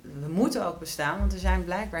moeten ook bestaan, want er zijn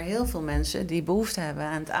blijkbaar heel veel mensen die behoefte hebben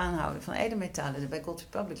aan het aanhouden van edelmetalen. Bij Gold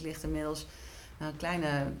Republic ligt inmiddels een kleine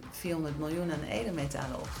 400 miljoen aan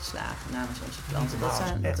edelmetalen opgeslagen namens onze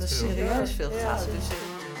klanten. Dat is serieus veel geld. Dus,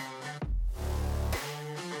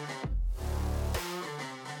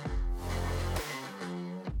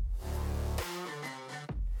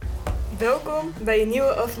 welkom bij een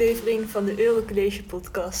nieuwe aflevering van de EuroCollege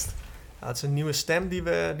podcast. Het is een nieuwe stem die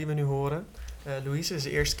we nu horen. Louise, het is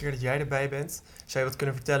de eerste keer dat jij erbij bent. Zou je wat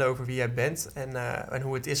kunnen vertellen over wie jij bent en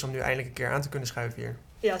hoe het is om nu eindelijk een keer aan te kunnen schuiven hier?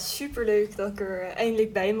 Ja, superleuk dat ik er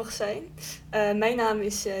eindelijk bij mag zijn. Mijn naam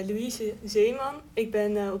is Louise Zeeman. Ik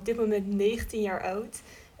ben op dit moment 19 jaar oud.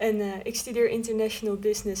 En ik studeer International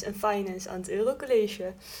Business and Finance aan het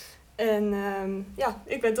EuroCollege. En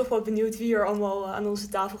ik ben toch wel benieuwd wie er allemaal aan onze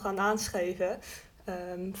tafel gaan aanschuiven.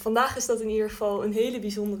 Vandaag is dat in ieder geval een hele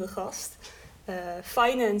bijzondere gast.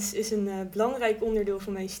 Finance is een belangrijk onderdeel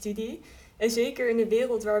van mijn studie. En zeker in de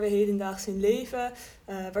wereld waar we hedendaags in leven,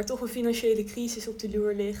 waar toch een financiële crisis op de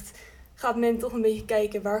loer ligt, gaat men toch een beetje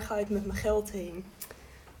kijken waar ga ik met mijn geld heen.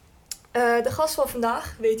 De gast van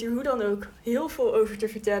vandaag weet hier hoe dan ook heel veel over te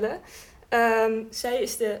vertellen. Zij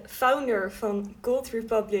is de founder van Gold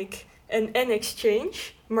Republic en NXchange.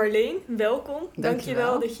 Marleen, welkom.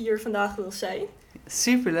 Dankjewel dat je hier vandaag wil zijn.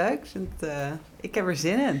 Superleuk. Ik heb er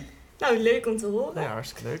zin in. Nou, leuk om te horen. Ja,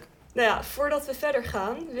 hartstikke leuk. Nou ja, voordat we verder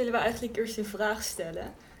gaan, willen we eigenlijk eerst een vraag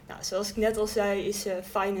stellen. Nou, zoals ik net al zei, is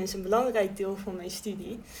finance een belangrijk deel van mijn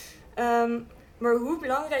studie. Maar hoe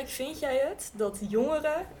belangrijk vind jij het dat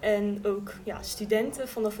jongeren en ook studenten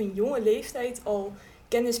vanaf een jonge leeftijd al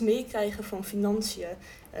kennis meekrijgen van financiën?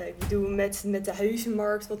 Ik bedoel, met de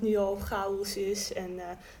huizenmarkt, wat nu al chaos is, en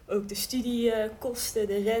ook de studiekosten,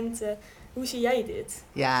 de rente. Hoe zie jij dit?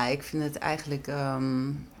 Ja, ik vind het eigenlijk,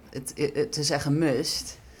 het is echt een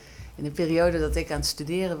must. In de periode dat ik aan het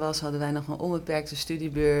studeren was, hadden wij nog een onbeperkte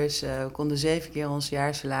studiebeurs. We konden 7 keer ons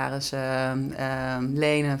jaarsalaris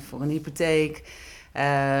lenen voor een hypotheek.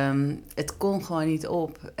 Het kon gewoon niet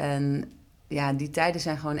op. En ja, die tijden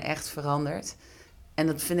zijn gewoon echt veranderd. En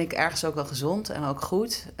dat vind ik ergens ook wel gezond en ook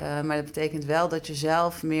goed. Maar dat betekent wel dat je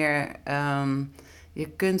zelf meer... je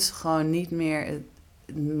kunt gewoon niet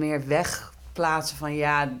meer wegplaatsen van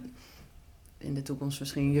in de toekomst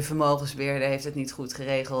misschien je vermogensbeheerder heeft het niet goed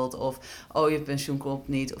geregeld of je pensioen klopt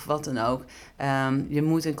niet of wat dan ook. Je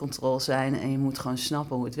moet in controle zijn en je moet gewoon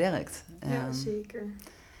snappen hoe het werkt. Ja, zeker.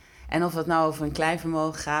 En of het nou over een klein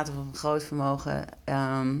vermogen gaat of een groot vermogen,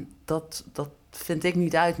 dat vind ik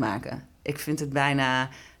niet uitmaken. Ik vind het bijna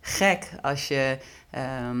gek als je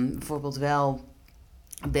bijvoorbeeld wel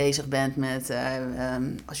bezig bent met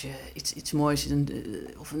als je iets moois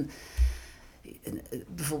of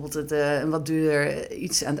bijvoorbeeld een wat duurder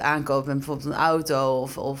iets aan het aankopen bent, bijvoorbeeld een auto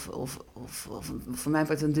of voor mij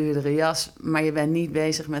part een duurdere jas, maar je bent niet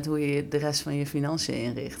bezig met hoe je de rest van je financiën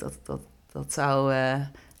inricht.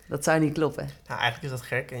 Dat zou niet kloppen. Nou, eigenlijk is dat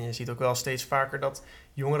gek en je ziet ook wel steeds vaker dat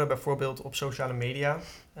jongeren bijvoorbeeld op sociale media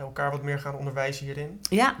elkaar wat meer gaan onderwijzen hierin.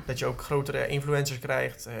 Ja. Dat je ook grotere influencers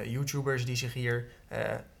krijgt, YouTubers die zich hier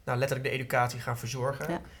letterlijk de educatie gaan verzorgen.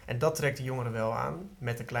 Ja. En dat trekt de jongeren wel aan,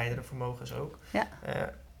 met de kleinere vermogens ook. Ja.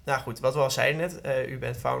 Nou goed, wat we al zeiden net, u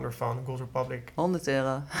bent founder van Gold Republic. 100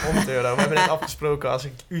 euro. 100 euro. We hebben net afgesproken, als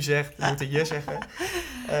ik u zeg, dan moet ik je zeggen.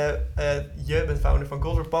 Je bent founder van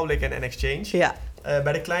Gold Republic en NXchange. Ja.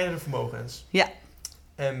 Bij de kleinere vermogens. Ja.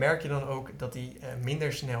 Merk je dan ook dat die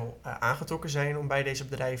minder snel aangetrokken zijn om bij deze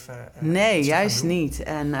bedrijven nee, juist niet.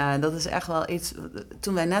 En dat is echt wel iets...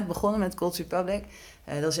 Toen wij net begonnen met Gold Republic,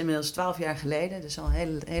 dat is inmiddels 12 jaar geleden, dus al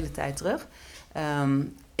een hele tijd terug.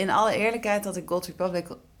 In alle eerlijkheid had ik Gold Republic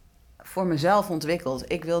voor mezelf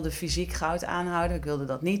ontwikkeld. Ik wilde fysiek goud aanhouden. Ik wilde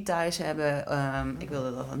dat niet thuis hebben. Ik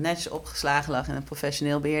wilde dat het netjes opgeslagen lag in een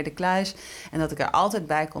professioneel beheerde kluis. En dat ik er altijd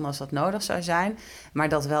bij kon als dat nodig zou zijn. Maar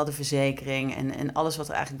dat wel de verzekering en alles wat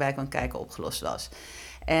er eigenlijk bij kwam kijken opgelost was.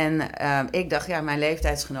 En ik dacht, mijn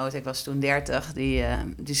leeftijdsgenoten, ik was toen 30, die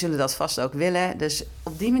zullen dat vast ook willen. Dus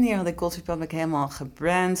op die manier had ik Gold Republic helemaal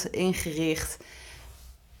gebrand, ingericht.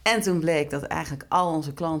 En toen bleek dat eigenlijk al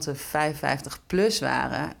onze klanten 55 plus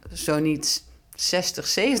waren. Zo niet 60,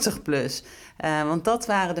 70 plus. Want dat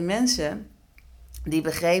waren de mensen die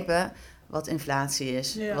begrepen wat inflatie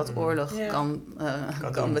is. Ja. Wat oorlog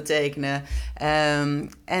kan betekenen.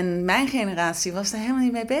 En mijn generatie was daar helemaal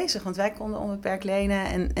niet mee bezig. Want wij konden onbeperkt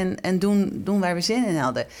lenen en doen waar we zin in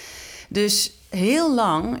hadden. Dus heel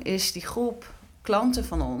lang is die groep klanten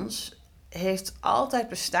van ons heeft altijd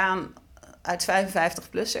bestaan uit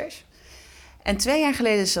 55-plussers. En 2 jaar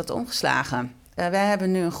geleden is dat omgeslagen. wij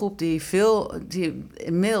hebben nu een groep die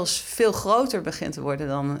inmiddels veel groter begint te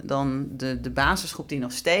worden dan de basisgroep die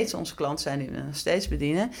nog steeds onze klanten zijn, die we nog steeds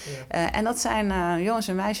bedienen. Ja. En dat zijn jongens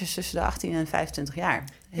en meisjes tussen de 18 en 25 jaar.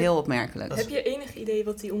 Heel opmerkelijk. Heb je enig idee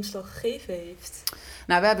wat die omslag gegeven heeft?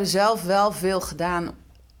 Nou, we hebben zelf wel veel gedaan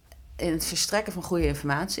in het verstrekken van goede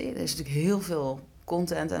informatie. Er is natuurlijk heel veel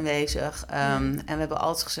content aanwezig. En we hebben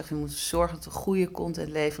altijd gezegd, we moeten zorgen dat we goede content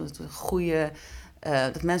leveren,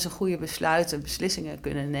 dat mensen goede beslissingen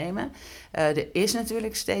kunnen nemen. Er is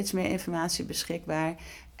natuurlijk steeds meer informatie beschikbaar.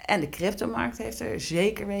 En de cryptomarkt heeft er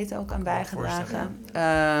zeker weten ook aan bijgedragen.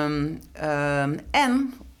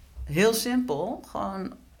 En heel simpel,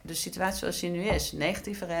 gewoon de situatie zoals die nu is.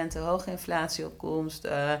 Negatieve rente, hoge inflatieopkomst.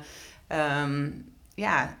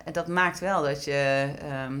 Ja, dat maakt wel dat je...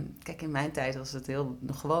 kijk, in mijn tijd was het heel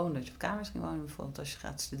gewoon dat je op kamers ging wonen, bijvoorbeeld als je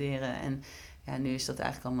gaat studeren. En ja, nu is dat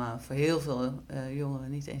eigenlijk allemaal voor heel veel jongeren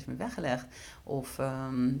niet eens meer weggelegd. Of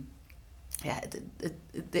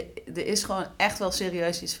er is gewoon echt wel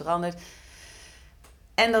serieus iets veranderd.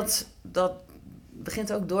 En dat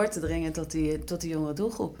begint ook door te dringen tot die jongere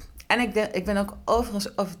doelgroep. En ik ben ook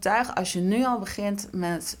overigens overtuigd, als je nu al begint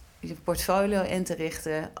met je portfolio in te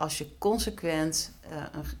richten, als je consequent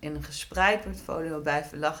in een gespreid portfolio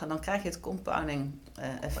blijft beleggen, dan krijg je het compounding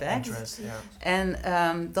effect. Interest, ja. En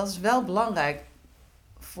dat is wel belangrijk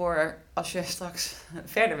voor als je straks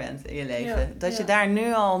verder bent in je leven. Dat je daar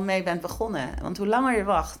nu al mee bent begonnen. Want hoe langer je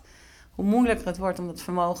wacht, hoe moeilijker het wordt om het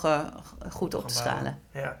vermogen goed op te schalen.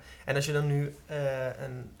 Ja, en als je dan nu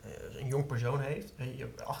een jong persoon heeft, je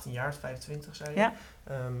 18 jaar, 25 zei je, ja.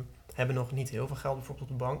 Hebben nog niet heel veel geld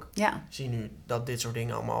bijvoorbeeld op de bank. Ja. Zie nu dat dit soort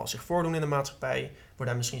dingen allemaal zich voordoen in de maatschappij. Word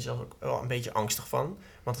daar misschien zelfs ook wel een beetje angstig van.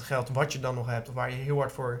 Want het geld wat je dan nog hebt, of waar je heel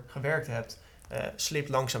hard voor gewerkt hebt, slipt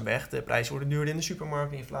langzaam weg. De prijzen worden duurder in de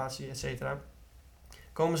supermarkt, inflatie, et cetera.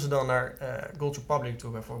 Komen ze dan naar Gold Republic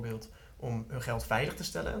toe bijvoorbeeld om hun geld veilig te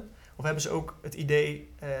stellen? Of hebben ze ook het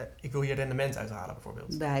idee, ik wil hier rendement uithalen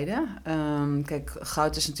bijvoorbeeld? Beide. Kijk,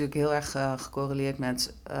 goud is natuurlijk heel erg gecorreleerd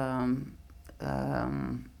met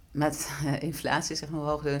inflatie, zeg maar. Hoe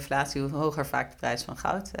hoger de inflatie, hoe hoger vaak de prijs van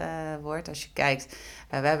goud wordt. Als je kijkt,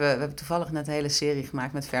 we hebben toevallig net een hele serie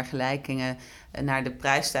gemaakt met vergelijkingen naar de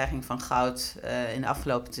prijsstijging van goud in de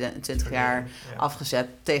afgelopen 20 jaar afgezet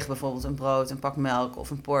tegen bijvoorbeeld een brood, een pak melk of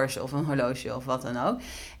een Porsche of een horloge of wat dan ook.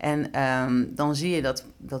 En dan zie je dat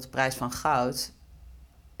de prijs van goud,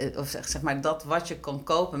 of zeg maar dat wat je kon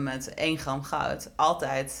kopen met 1 gram goud,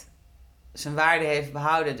 altijd zijn waarde heeft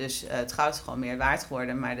behouden. Dus het goud is gewoon meer waard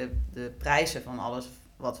geworden. Maar de prijzen van alles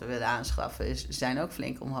wat we willen aanschaffen zijn ook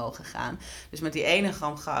flink omhoog gegaan. Dus met die 1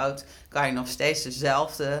 gram goud kan je nog steeds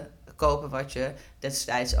dezelfde kopen wat je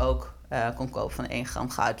destijds ook kon kopen van 1 gram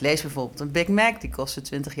goud. Lees bijvoorbeeld een Big Mac. Die kostte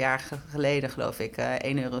 20 jaar geleden geloof ik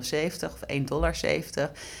 €1,70 of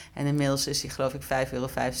 $1,70. En inmiddels is die geloof ik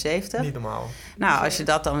 €5,75. Niet normaal. Nou, als je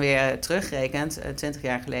dat dan weer terugrekent. 20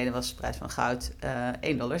 jaar geleden was de prijs van goud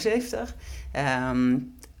 $1,70.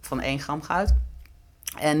 Van 1 gram goud.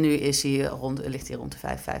 En nu ligt hij rond de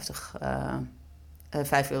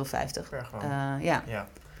 €5,50 per gram.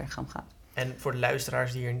 Per gram goud. En voor de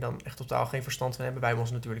luisteraars die hier dan echt totaal geen verstand van hebben, wij hebben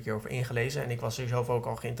ons natuurlijk hierover ingelezen. En ik was er zelf ook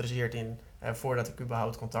al geïnteresseerd in voordat ik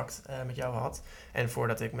überhaupt contact met jou had. En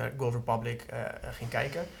voordat ik met Gold Republic ging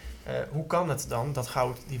kijken. Hoe kan het dan dat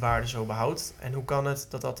goud die waarde zo behoudt? En hoe kan het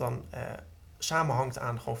dat dan samenhangt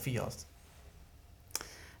aan gewoon fiat?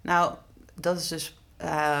 Nou, dat is dus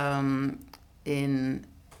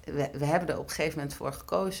we hebben er op een gegeven moment voor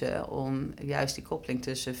gekozen om juist die koppeling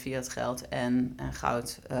tussen fiat geld en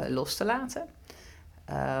goud los te laten.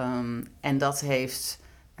 En dat heeft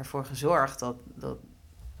ervoor gezorgd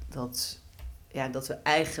dat we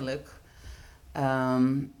eigenlijk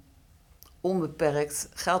onbeperkt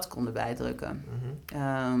geld konden bijdrukken.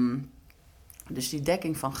 Mm-hmm. Dus die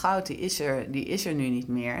dekking van goud, die is er nu niet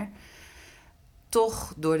meer.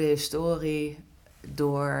 Toch door de historie,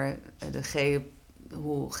 door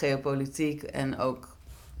hoe geopolitiek en ook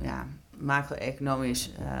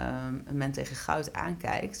macro-economisch men tegen goud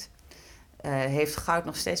aankijkt, heeft goud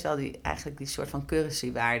nog steeds wel die soort van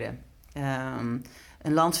currencywaarde.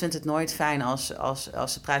 Een land vindt het nooit fijn als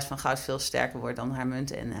de prijs van goud veel sterker wordt dan haar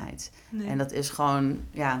munteenheid. Nee. En dat is gewoon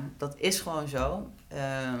zo.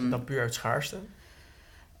 Dat puur uit schaarste?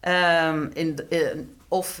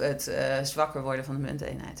 Of het zwakker worden van de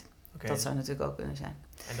munteenheid. Okay. Dat zou natuurlijk ook kunnen zijn.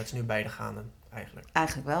 En dat is nu beide gaande eigenlijk?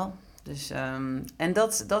 Eigenlijk wel. Dus, en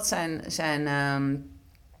dat zijn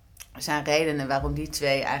redenen waarom die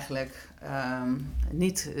twee eigenlijk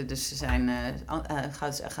niet... Dus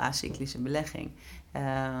goud is echt een acyclische belegging.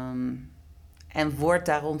 En wordt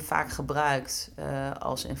daarom vaak gebruikt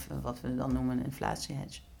als wat we dan noemen een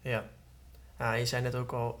inflatiehedge. Ja. Je zei net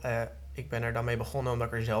ook al, ik ben er dan mee begonnen omdat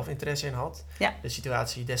ik er zelf interesse in had. Ja. De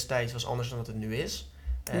situatie destijds was anders dan dat het nu is.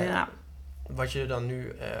 Wat je dan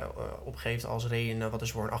nu opgeeft als reden, wat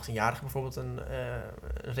is voor een 18-jarige bijvoorbeeld een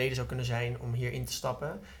reden zou kunnen zijn om hierin te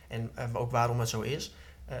stappen. En ook waarom het zo is.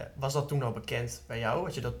 Was dat toen al bekend bij jou?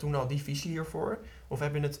 Had je dat toen al die visie hiervoor? Of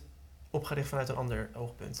heb je het opgericht vanuit een ander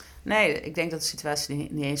oogpunt? Nee, ik denk dat de situatie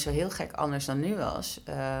niet eens zo heel gek anders dan nu was.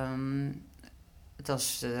 Het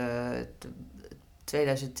was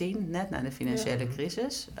 2010, net na de financiële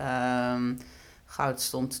crisis. Goud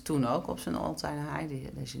stond toen ook op zijn all-time high. Die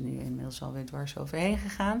is nu inmiddels alweer dwars overheen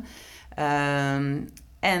gegaan.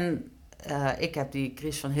 Ik heb die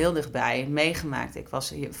crisis van heel dichtbij meegemaakt. Ik was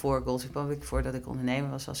hier voor Gold Republic, voordat ik ondernemer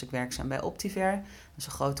was ik werkzaam bij Optiver. Dat is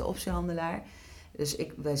een grote optiehandelaar. Dus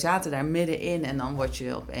wij zaten daar middenin en dan word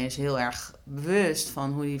je opeens heel erg bewust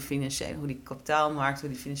van hoe die kapitaalmarkt, hoe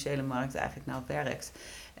die financiële markt eigenlijk nou werkt.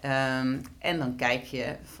 En dan kijk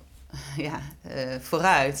je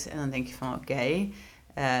vooruit en dan denk je van oké,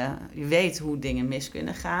 je weet hoe dingen mis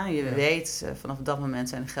kunnen gaan. Je weet, vanaf dat moment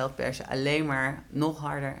zijn de geldpersen alleen maar nog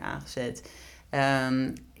harder aangezet.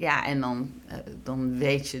 En dan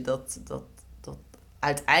weet je dat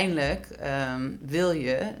uiteindelijk wil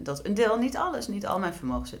je dat een deel, niet al mijn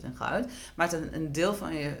vermogen zit in goud, maar een deel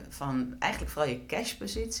van eigenlijk vooral je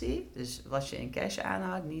cashpositie, dus wat je in cash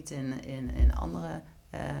aanhoudt, niet in andere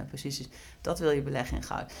posities, dat wil je beleggen in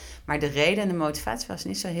goud. Maar de reden en de motivatie was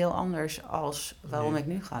niet zo heel anders als waarom ik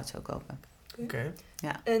nu goud zou kopen. Okay.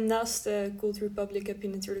 Ja. En naast Gold Republic heb je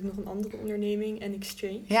natuurlijk nog een andere onderneming,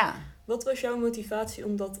 NXchange. Ja. Wat was jouw motivatie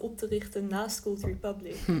om dat op te richten naast Gold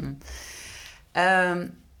Republic?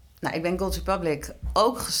 Ik ben Gold Republic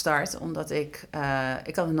ook gestart omdat ik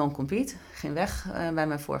had een non-compete. Ging weg bij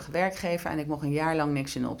mijn vorige werkgever en ik mocht een jaar lang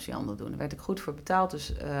niks in de optiehandel doen. Daar werd ik goed voor betaald,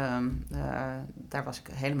 dus daar was ik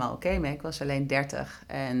helemaal oké mee. Ik was alleen 30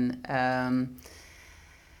 en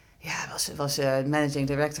was managing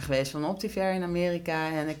director geweest van Optiver in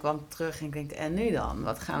Amerika. En ik kwam terug en ik denk, en nu dan?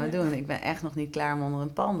 Wat gaan we doen? Ik ben echt nog niet klaar om onder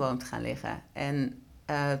een palmboom te gaan liggen. En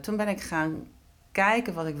toen ben ik gaan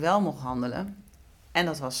kijken wat ik wel mocht handelen. En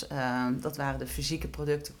dat waren de fysieke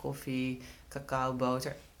producten, koffie, cacao,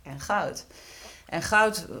 boter en goud. En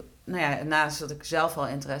goud, naast dat ik zelf al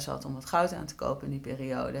interesse had om wat goud aan te kopen in die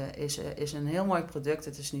periode, is een heel mooi product.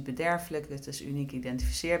 Het is niet bederfelijk, het is uniek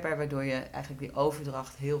identificeerbaar, waardoor je eigenlijk die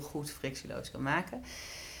overdracht heel goed frictieloos kan maken.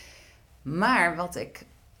 Maar wat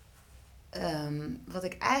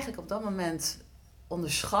ik eigenlijk op dat moment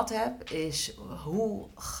onderschat heb, is hoe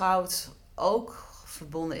goud ook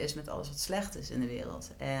verbonden is met alles wat slecht is in de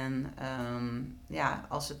wereld. En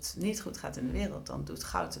als het niet goed gaat in de wereld, dan doet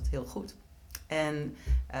goud het heel goed. En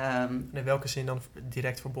in welke zin dan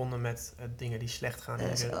direct verbonden met dingen die slecht gaan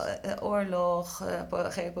in de wereld? Oorlog,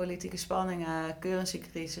 geopolitieke spanningen,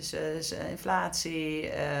 currencycrisis,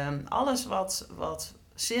 inflatie, alles wat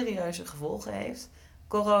serieuze gevolgen heeft.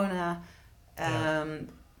 Corona,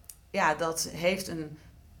 dat heeft een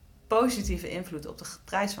positieve invloed op de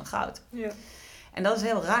prijs van goud. Ja. En dat is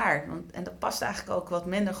heel raar, en dat past eigenlijk ook wat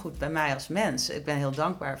minder goed bij mij als mens. Ik ben heel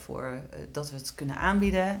dankbaar voor dat we het kunnen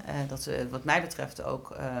aanbieden. Dat we wat mij betreft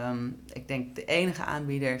ook, ik denk, de enige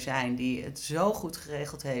aanbieder zijn die het zo goed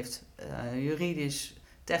geregeld heeft, juridisch,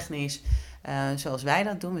 technisch, zoals wij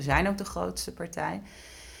dat doen. We zijn ook de grootste partij.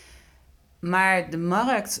 Maar de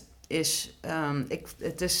markt is,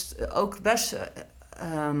 het is ook best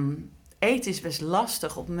ethisch best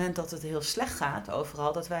lastig op het moment dat het heel slecht gaat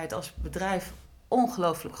overal, dat wij het als bedrijf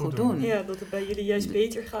ongelooflijk goed doen. Ja, dat het bij jullie juist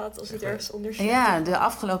beter gaat als het ergens anders zit. Ja, de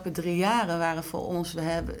afgelopen 3 jaren waren voor ons,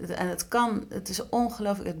 het is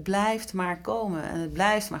ongelooflijk, het blijft maar komen en het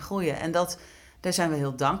blijft maar groeien. En daar zijn we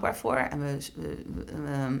heel dankbaar voor. En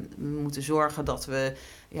we moeten zorgen dat we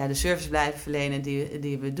de service blijven verlenen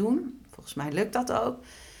die we doen. Volgens mij lukt dat ook.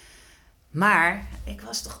 Maar ik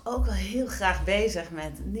was toch ook wel heel graag bezig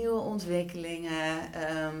met nieuwe ontwikkelingen.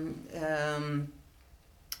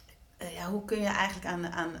 Hoe kun je eigenlijk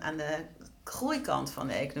aan de groeikant van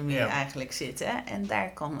de economie eigenlijk zitten? En daar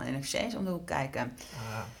kwam NXchange om de hoek kijken.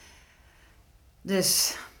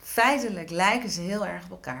 Dus feitelijk lijken ze heel erg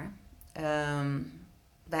op elkaar.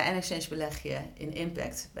 Bij NXchange beleg je in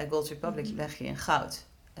impact. Bij Gold Republic beleg je in goud.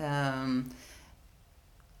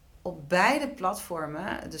 Op beide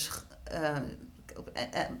platformen, dus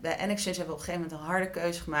bij NXchange hebben we op een gegeven moment een harde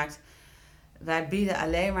keuze gemaakt. Wij bieden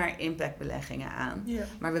alleen maar impactbeleggingen aan. Ja.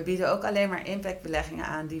 Maar we bieden ook alleen maar impactbeleggingen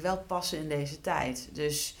aan die wel passen in deze tijd.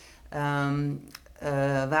 Dus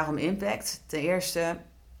waarom impact? Ten eerste,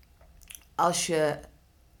 als je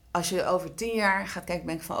als je over 10 jaar gaat kijken,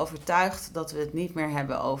 ben ik van overtuigd dat we het niet meer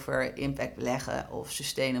hebben over impact beleggen of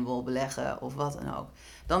sustainable beleggen of wat dan ook.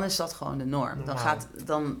 Dan is dat gewoon de norm.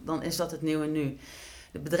 Dan is dat het nieuwe nu.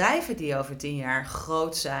 De bedrijven die over 10 jaar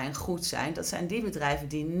groot zijn, goed zijn, dat zijn die bedrijven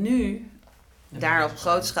die nu daar op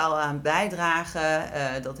grote schaal aan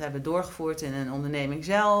bijdragen, dat hebben doorgevoerd in een onderneming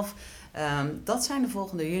zelf. Dat zijn de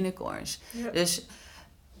volgende unicorns. Ja. Dus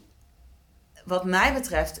wat mij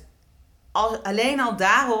betreft, alleen al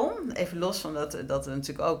daarom, even los van dat we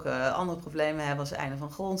natuurlijk ook andere problemen hebben als het einde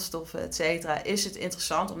van grondstoffen, et cetera, is het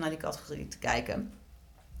interessant om naar die categorie te kijken.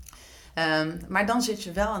 Maar dan zit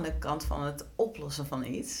je wel aan de kant van het oplossen van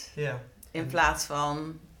iets. Ja. In plaats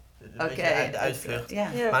van de uitvlucht. Ja.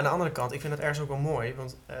 Maar aan de andere kant, ik vind dat ergens ook wel mooi.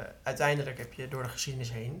 Want uiteindelijk heb je door de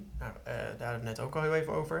geschiedenis heen, daar hadden we het net ook al heel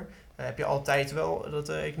even over, heb je altijd wel dat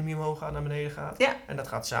de economie omhoog gaat, naar beneden gaat. Ja. En dat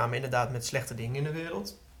gaat samen inderdaad met slechte dingen in de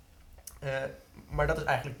wereld. Maar dat is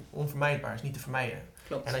eigenlijk onvermijdbaar, is niet te vermijden.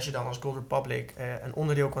 Klopt. En als je dan als Gold Republic een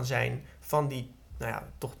onderdeel kan zijn van die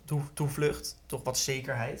toch toevlucht, toch wat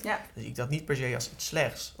zekerheid. Ja. Dus ik dat niet per se als iets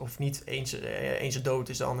slechts. Of niet eens dood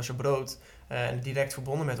is de ander zijn brood. En direct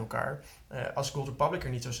verbonden met elkaar. Als Gold Republic er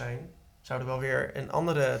niet zou zijn, zou er wel weer een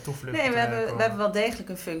andere toevlucht we hebben wel degelijk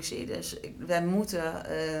een functie. Dus we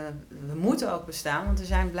moeten ook bestaan. Want er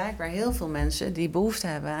zijn blijkbaar heel veel mensen die behoefte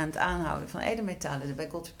hebben aan het aanhouden van edelmetalen. Bij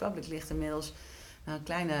Gold Republic ligt inmiddels een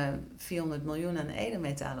kleine 400 miljoen aan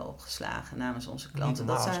edelmetalen opgeslagen namens onze klanten.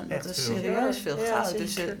 Dat is serieus veel goud.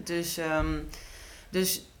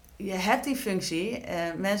 Dus je hebt die functie.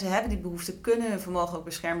 Mensen hebben die behoefte, kunnen hun vermogen ook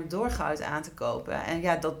beschermen door goud aan te kopen.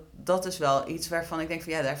 En dat is wel iets waarvan ik denk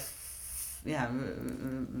van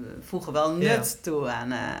we voegen wel nut toe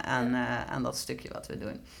aan dat stukje wat we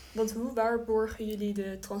doen. Want hoe waarborgen jullie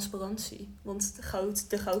de transparantie? Want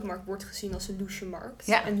de goudmarkt wordt gezien als een loesje markt.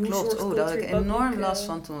 Ja, en hoe klopt. Daar had ik enorm last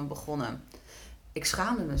van toen we begonnen. Ik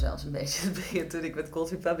schaamde me zelfs een beetje in het begin toen ik met Gold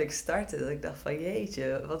Republic startte. Dat ik dacht van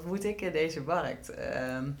jeetje, wat moet ik in deze markt?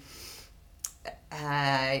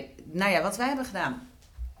 Wat wij hebben gedaan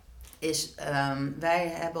is, wij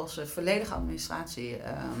hebben onze volledige administratie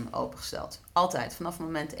opengesteld. Altijd, vanaf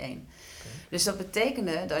moment 1. Okay. Dus dat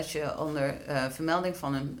betekende dat je onder vermelding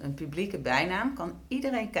van een publieke bijnaam kan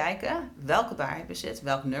iedereen kijken welke baar hij bezit,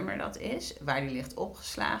 welk nummer dat is, waar die ligt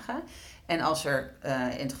opgeslagen. En als er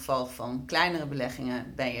in het geval van kleinere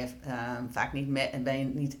beleggingen ben je vaak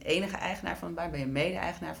niet enige eigenaar van de baar, ben je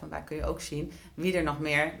mede-eigenaar van de baar, kun je ook zien wie er nog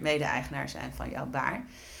meer mede-eigenaar zijn van jouw baar.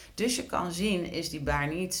 Dus je kan zien, is die baar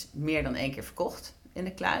niet meer dan 1 keer verkocht in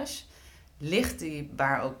de kluis? Ligt die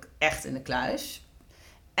baar ook echt in de kluis?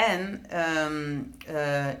 En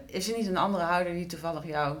is er niet een andere houder die toevallig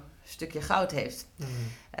jouw stukje goud heeft?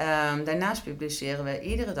 Mm-hmm. Daarnaast publiceren we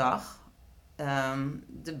iedere dag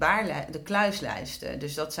de kluislijsten.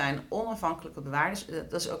 Dus dat zijn onafhankelijke bewaarders.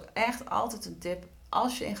 Dat is ook echt altijd een tip.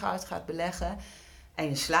 Als je in goud gaat beleggen en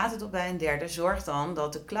je slaat het op bij een derde, zorg dan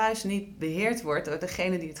dat de kluis niet beheerd wordt door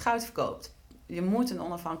degene die het goud verkoopt. Je moet een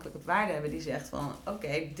onafhankelijke bewaarder hebben die zegt van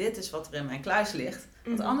oké, dit is wat er in mijn kluis ligt.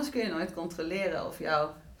 Want anders kun je nooit controleren of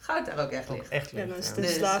jouw goud daar ook echt ligt. Ja, dan is de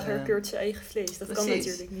slager keurt zijn eigen vlees. Dat kan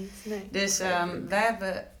natuurlijk niet. Nee. Dus wij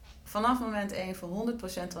hebben vanaf moment 1 voor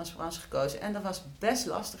 100% transparantie gekozen. En dat was best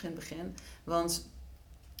lastig in het begin. Want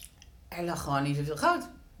er lag gewoon niet zoveel goud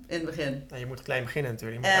in het begin. Nou, je moet klein beginnen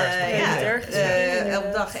natuurlijk. Je moet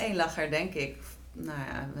op dag 1 lag er denk ik,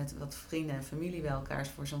 met wat vrienden en familie bij elkaar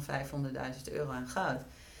voor zo'n €500.000 aan goud.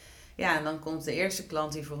 Ja, en dan komt de eerste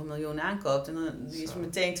klant die voor $1 miljoen aankoopt. En die is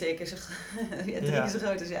meteen 2 keer zo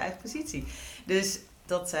groot als je eigen positie. Dus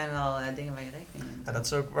dat zijn wel dingen waar je rekening mee moet. Ja, dat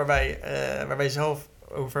is ook waar wij zelf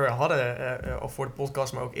over hadden, of voor de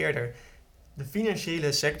podcast, maar ook eerder. De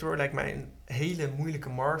financiële sector lijkt mij een hele moeilijke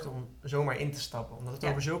markt om zomaar in te stappen. Omdat het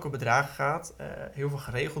over zulke bedragen gaat, heel veel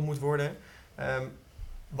geregeld moet worden.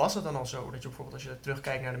 Was het dan al zo dat je bijvoorbeeld, als je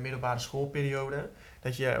terugkijkt naar de middelbare schoolperiode,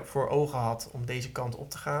 dat je voor ogen had om deze kant op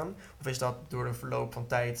te gaan? Of is dat door de verloop van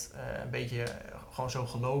tijd een beetje gewoon zo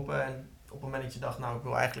gelopen en op het moment dat je dacht, nou ik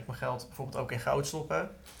wil eigenlijk mijn geld bijvoorbeeld ook in goud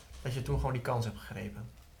stoppen, dat je toen gewoon die kans hebt gegrepen?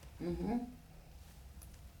 Mm-hmm.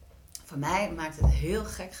 Voor mij maakt het heel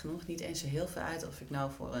gek genoeg niet eens zo heel veel uit of ik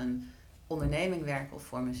nou voor een onderneming werk of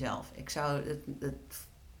voor mezelf.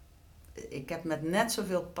 Ik heb met net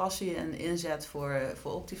zoveel passie en inzet voor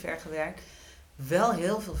Optiver gewerkt. Wel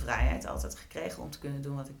heel veel vrijheid altijd gekregen om te kunnen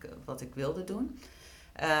doen wat ik wilde doen.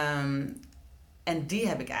 En die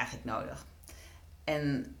heb ik eigenlijk nodig.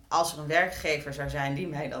 En als er een werkgever zou zijn die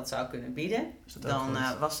mij dat zou kunnen bieden, dan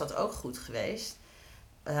was dat ook goed geweest.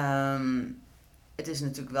 Het is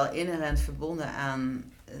natuurlijk wel inherent verbonden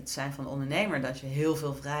aan het zijn van ondernemer dat je heel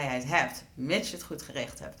veel vrijheid hebt, mits je het goed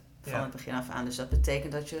geregeld hebt. van het begin af aan. Dus dat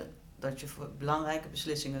betekent dat je voor belangrijke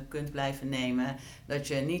beslissingen kunt blijven nemen. Dat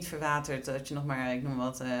je niet verwatert, dat je nog maar, ik noem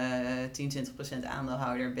wat, 10-20%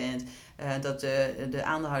 aandeelhouder bent. Dat de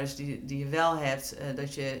aandeelhouders die je wel hebt,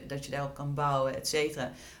 dat je daarop kan bouwen, et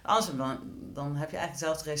cetera. Anders dan heb je eigenlijk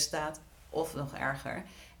hetzelfde resultaat, of nog erger.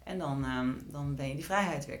 En dan ben je die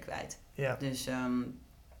vrijheid weer kwijt. Ja.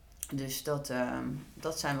 Dus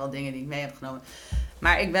dat zijn wel dingen die ik mee heb genomen.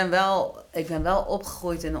 Maar ik ben wel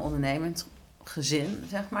opgegroeid in een ondernemend gezin,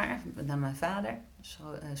 zeg maar. Naar mijn vader.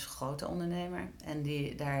 Hij is een grote ondernemer. En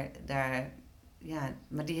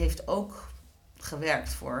maar die heeft ook gewerkt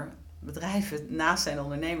voor bedrijven naast zijn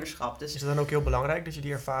ondernemerschap. Dus is het dan ook heel belangrijk dat je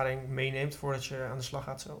die ervaring meeneemt voordat je aan de slag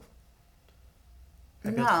gaat zelf?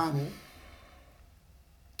 Heb je het gevoel?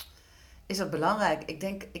 Is dat belangrijk?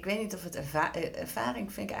 Ik weet niet of het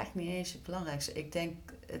ervaring vind ik eigenlijk niet eens het belangrijkste. Ik denk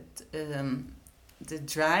de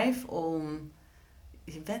drive om...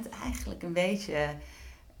 Je bent eigenlijk een beetje...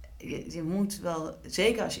 Je moet wel...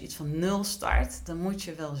 Zeker als je iets van 0 start, dan moet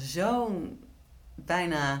je wel zo'n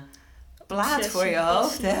bijna plaat voor je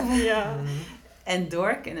hoofd hebben. Ja. En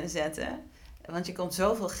door kunnen zetten. Want je komt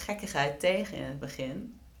zoveel gekkigheid tegen in het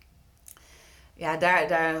begin. Ja,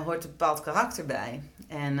 daar hoort een bepaald karakter bij.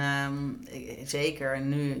 En zeker,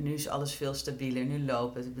 nu is alles veel stabieler. Nu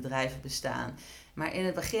lopen het, bedrijven bestaan. Maar in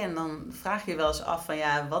het begin, dan vraag je je wel eens af van...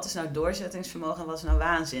 ja, wat is nou doorzettingsvermogen en wat is nou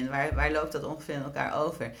waanzin? Waar loopt dat ongeveer in elkaar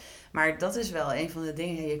over? Maar dat is wel een van de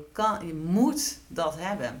dingen. Je moet dat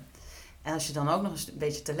hebben. En als je dan ook nog eens een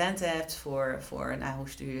beetje talenten hebt voor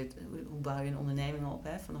hoe bouw je een onderneming op,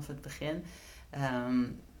 hè, vanaf het begin...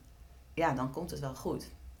 dan komt het wel goed.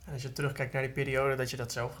 En als je terugkijkt naar die periode dat je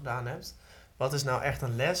dat zelf gedaan hebt, wat is nou echt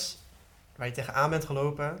een les waar je tegenaan bent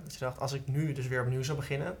gelopen? Dat je dacht, als ik nu dus weer opnieuw zou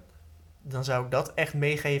beginnen, dan zou ik dat echt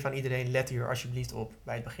meegeven aan iedereen. Let hier alsjeblieft op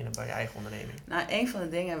bij het beginnen bij je eigen onderneming. Nou, een van de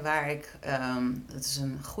dingen waar het is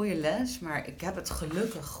een goede les, maar ik heb het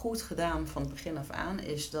gelukkig goed gedaan van het begin af aan,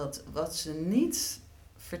 is dat wat ze niet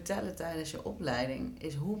vertellen tijdens je opleiding,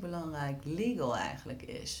 is hoe belangrijk legal eigenlijk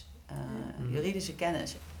is. Juridische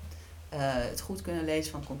kennis. Het goed kunnen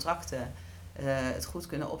lezen van contracten. Het goed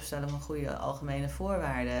kunnen opstellen van goede algemene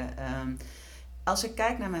voorwaarden. Als ik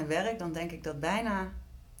kijk naar mijn werk, dan denk ik dat bijna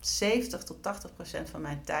 70-80% van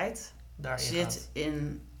mijn tijd daarin zit gaat.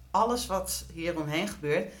 In alles wat hier omheen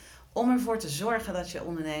gebeurt. Om ervoor te zorgen dat je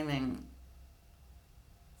onderneming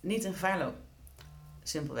niet in gevaar loopt.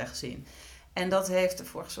 Simpelweg gezien. En dat heeft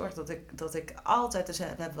ervoor gezorgd dat ik altijd... Dus we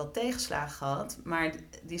hebben wel tegenslagen gehad, maar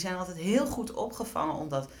die zijn altijd heel goed opgevangen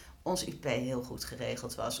omdat ons IP heel goed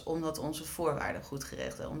geregeld was. Omdat onze voorwaarden goed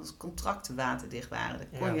geregeld waren. Omdat contracten waterdicht waren.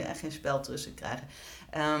 Daar kon je echt geen spel tussen krijgen.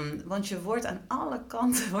 Want je wordt aan alle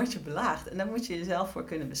kanten belaagd. En daar moet je jezelf voor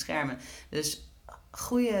kunnen beschermen. Dus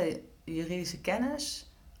goede juridische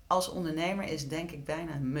kennis als ondernemer is denk ik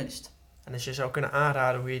bijna een must. En als je zou kunnen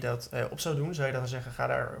aanraden hoe je dat op zou doen, zou je dan zeggen, ga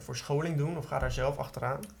daar voor scholing doen of ga daar zelf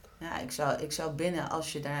achteraan? Ja, ik zou binnen,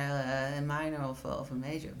 als je daar een minor of een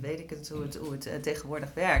major, weet ik het hoe het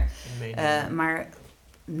tegenwoordig werkt. Maar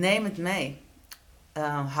neem het mee.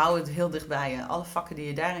 Hou het heel dicht bij je. Alle vakken die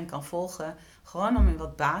je daarin kan volgen, gewoon om je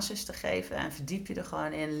wat basis te geven en verdiep je er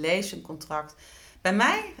gewoon in. Lees een contract. Bij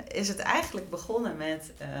mij is het eigenlijk begonnen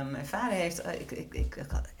met, mijn vader heeft,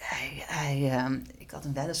 ik had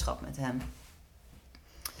een weddenschap met hem.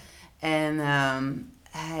 En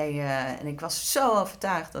ik was zo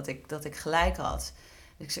overtuigd dat ik gelijk had.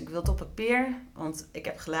 Dus ik zei, ik wil het op papier, want ik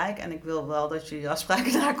heb gelijk en ik wil wel dat je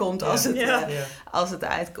afspraken nakomt als het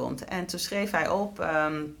uitkomt. En toen schreef hij op,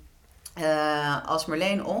 als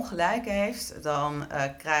Marleen ongelijk heeft, dan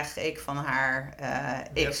krijg ik van haar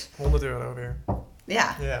X. €100 weer.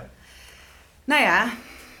 Ja. Nou ja,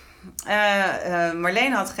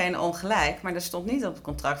 Marleen had geen ongelijk, maar er stond niet op het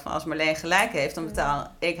contract van als Marleen gelijk heeft, dan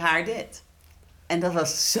betaal ik haar dit. En dat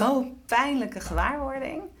was zo'n pijnlijke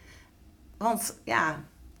gewaarwording. Want ja,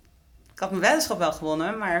 ik had mijn weddenschap wel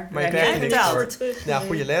gewonnen, maar je krijgt niet betaald. Terug. Ja,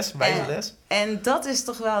 goede les, wijze les. En dat is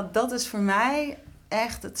toch wel, dat is voor mij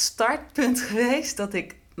echt het startpunt geweest dat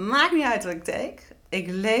maakt niet uit wat ik teken. Ik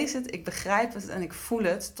lees het, ik begrijp het en ik voel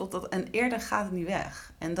het. En eerder gaat het niet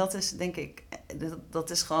weg. En dat is, denk ik, dat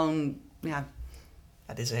is gewoon, ja.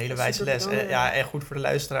 Ja, dit is een hele wijze les. En goed voor de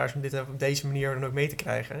luisteraars om dit op deze manier dan ook mee te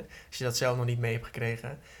krijgen. Als je dat zelf nog niet mee hebt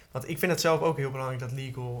gekregen. Want ik vind het zelf ook heel belangrijk, dat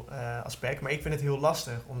legal aspect. Maar ik vind het heel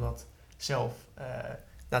lastig om dat zelf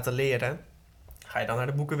te leren. Ga je dan naar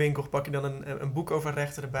de boekenwinkel, pak je dan een boek over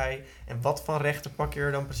rechten erbij? En wat van rechten pak je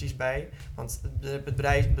er dan precies bij? Want de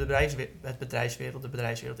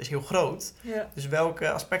bedrijfswereld is heel groot. Ja. Dus welk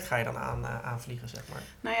aspect ga je dan aanvliegen, zeg maar?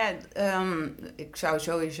 Nou ja, ik zou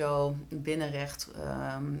sowieso binnenrecht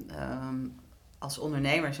als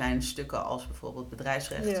ondernemer zijn stukken als bijvoorbeeld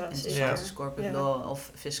bedrijfsrecht, internationaal corporate law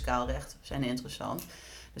of fiscaal recht zijn interessant.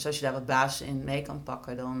 Dus als je daar wat basis in mee kan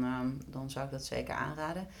pakken, dan zou ik dat zeker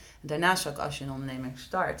aanraden. En daarnaast ook als je een onderneming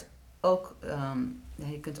start, ook,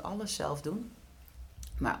 je kunt alles zelf doen.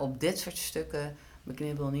 Maar op dit soort stukken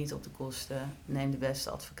beknibbel niet op de kosten. Neem de beste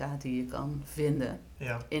advocaat die je kan vinden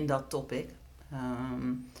in dat topic.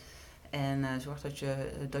 En zorg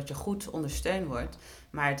dat je goed ondersteund wordt.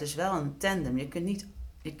 Maar het is wel een tandem.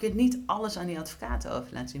 Je kunt niet alles aan die advocaten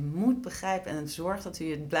overlaten. Je moet begrijpen en zorg dat hij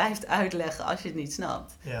het blijft uitleggen als je het niet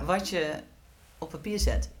snapt. Ja. Wat je op papier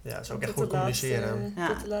zet. Ja, dat is ook echt goed communiceren.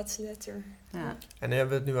 Tot de laatste letter. Ja. En nu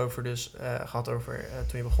hebben we het nu over gehad over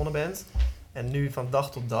toen je begonnen bent. En nu van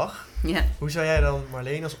dag tot dag. Ja. Hoe zou jij dan,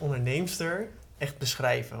 Marleen, als onderneemster echt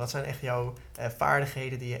beschrijven? Wat zijn echt jouw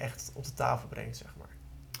vaardigheden die je echt op de tafel brengt, zeg maar?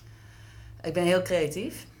 Ik ben heel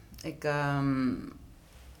creatief.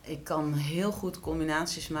 Ik kan heel goed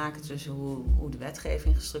combinaties maken tussen hoe de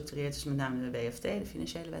wetgeving gestructureerd is, met name de WFT, de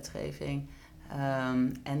financiële wetgeving,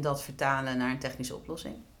 en dat vertalen naar een technische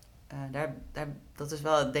oplossing. Dat is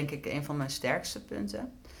wel, denk ik, een van mijn sterkste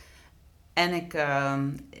punten. En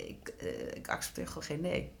ik accepteer gewoon geen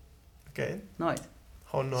nee. Oké. Nooit.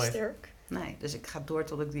 Gewoon nooit. Sterk. Nee, dus ik ga door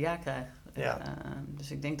tot ik de ja krijg. Ja.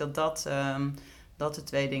 Dus ik denk dat de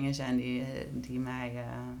twee dingen zijn die mij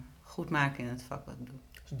goed maken in het vak wat ik doe.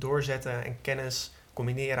 Dus doorzetten en kennis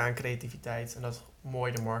combineren aan creativiteit en dat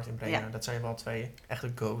mooi de markt inbrengen. Ja. Dat zijn wel twee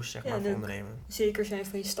echte go's, zeg maar, voor ondernemen. Zeker zijn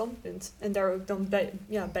van je standpunt. En daar ook dan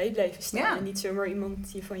bij blijven staan. Ja. En niet zomaar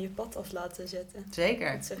iemand je van je pad af laten zetten.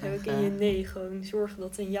 Zeker. Dat zeggen ook in je nee. Gewoon zorgen dat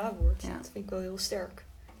het een ja wordt. Ja. Dat vind ik wel heel sterk.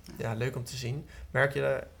 Ja, leuk om te zien.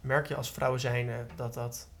 Merk je als vrouw zijnde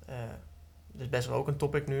dat is best wel ook een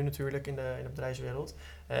topic nu natuurlijk in de bedrijfswereld.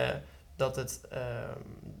 Dat het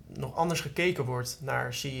nog anders gekeken wordt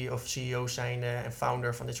naar CEO's zijnde en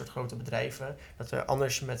founder van dit soort grote bedrijven. Dat we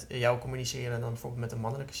anders met jou communiceren dan bijvoorbeeld met een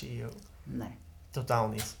mannelijke CEO. Nee. Totaal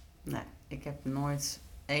niet. Nee, ik heb nooit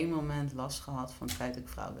één moment last gehad van het feit dat ik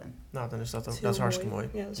vrouw ben. Nou, dan is dat ook dat is hartstikke mooi.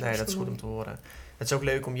 Ja, dat is goed om te horen. Het is ook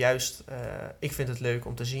leuk om juist, ik vind het leuk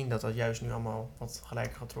om te zien dat juist nu allemaal wat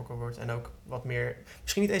gelijker getrokken wordt. En ook wat meer,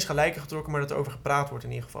 misschien niet eens gelijker getrokken, maar dat er over gepraat wordt in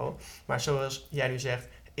ieder geval. Maar zoals jij nu zegt,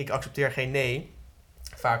 ik accepteer geen nee.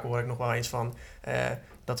 Vaak hoor ik nog wel eens van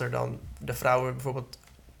dat er dan de vrouwen bijvoorbeeld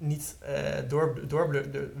niet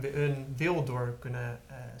hun wil door kunnen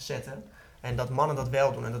zetten. En dat mannen dat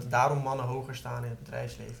wel doen. En dat daarom mannen hoger staan in het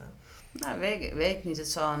bedrijfsleven. Nou, weet ik niet.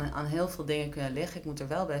 Het zal aan heel veel dingen kunnen liggen. Ik moet er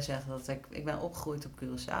wel bij zeggen dat ik ben opgegroeid op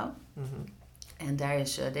Curaçao. Mm-hmm. En daar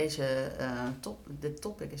is dit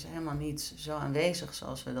topic is helemaal niet zo aanwezig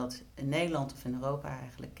zoals we dat in Nederland of in Europa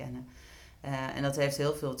eigenlijk kennen. En dat heeft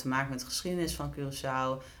heel veel te maken met de geschiedenis van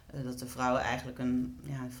Curaçao. Dat de vrouw eigenlijk de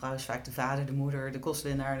vrouw is vaak de vader, de moeder, de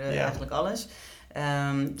kostwinnaar, eigenlijk alles.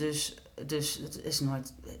 Dus het is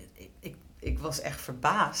nooit... Ik was echt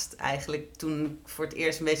verbaasd eigenlijk toen ik voor het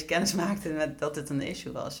eerst een beetje kennis maakte met dat het een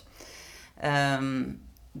issue was.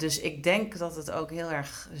 Dus ik denk dat het ook heel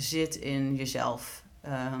erg zit in jezelf.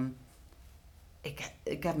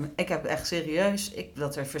 Ik heb echt serieus...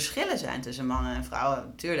 dat er verschillen zijn tussen mannen en vrouwen,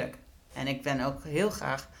 natuurlijk. En ik ben ook heel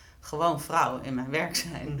graag gewoon vrouw in mijn werk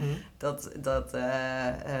zijn. Mm-hmm. Dat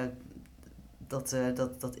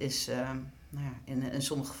is in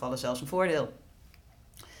sommige gevallen zelfs een voordeel.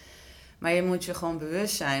 Maar je moet je gewoon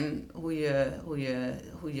bewust zijn hoe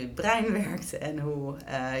je brein werkt. En hoe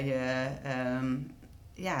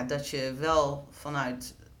dat je wel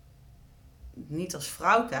vanuit... niet als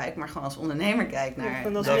vrouw kijkt, maar gewoon als ondernemer kijkt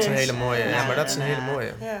naar... dat is een hele mooie. Ja, maar dat is een hele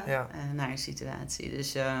mooie. Naar een situatie.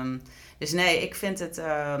 Dus nee,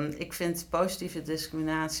 ik vind positieve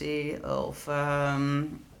discriminatie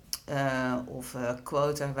of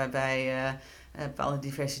quota waarbij bepaalde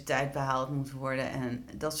diversiteit behaald moet worden. En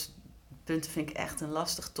dat soort punten vind ik echt een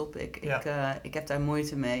lastig topic. Ik heb daar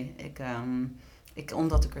moeite mee.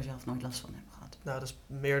 Omdat ik er zelf nooit last van heb gehad. Nou,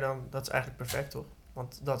 dat is eigenlijk perfect, toch?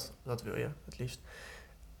 Want dat wil je, het liefst.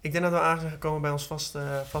 Ik denk dat we aan zijn gekomen bij ons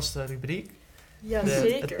vaste rubriek. Ja,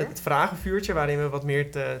 zeker. Het vragenvuurtje, waarin we wat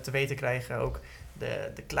meer te weten krijgen. Ook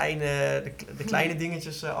de kleine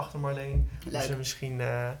dingetjes achter Marleen. Leuk. Dus misschien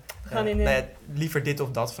liever dit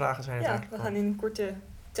of dat vragen zijn. Ja, we gaan in korte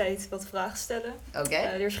tijd wat vragen stellen. Oké.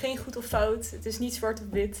 Er is geen goed of fout. Het is niet zwart of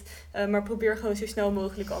wit. Maar probeer gewoon zo snel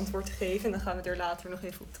mogelijk antwoord te geven. En dan gaan we er later nog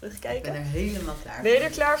even op terugkijken. Ik ben er helemaal klaar voor. Ben je er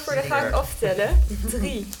klaar voor? Dan ga ik aftellen.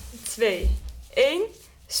 3, 2, 1.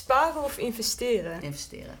 Sparen of investeren?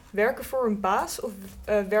 Investeren. Werken voor een baas of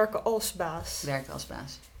werken als baas? Werken als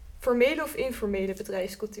baas. Formele of informele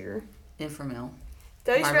bedrijfscultuur? Informeel.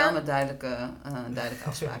 Thuiswerken? Maar wel met duidelijke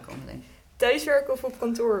afspraken onderling. Thuiswerken of op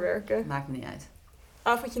kantoor werken? Maakt me niet uit.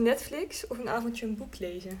 Avondje Netflix of een avondje een boek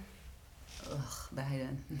lezen? Beide.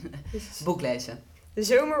 Dus Boek lezen. de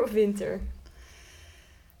zomer of winter?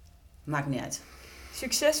 Maakt me niet uit.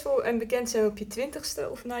 Succesvol en bekend zijn op je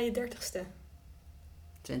 20ste of na je 30ste?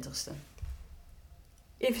 20ste.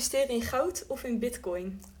 Investeren in goud of in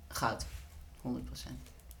bitcoin? Goud. 100%.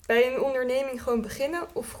 Bij een onderneming gewoon beginnen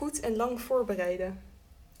of goed en lang voorbereiden?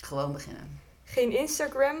 Gewoon beginnen. Geen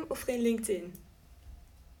Instagram of geen LinkedIn?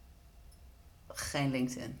 Geen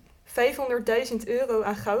LinkedIn. 500.000 euro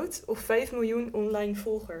aan goud of 5 miljoen online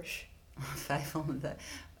volgers? 5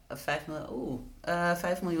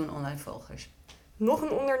 miljoen online volgers. Nog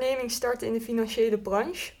een onderneming starten in de financiële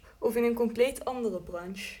branche of in een compleet andere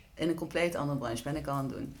branche? In een compleet andere branche ben ik al aan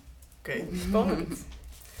het doen. Oké. Spannend.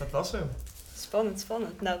 Dat was hem.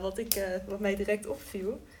 Spannend. Nou, wat mij direct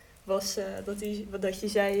opviel, was dat je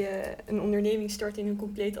zei een onderneming starten in een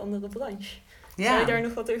compleet andere branche. Ja. Zou je daar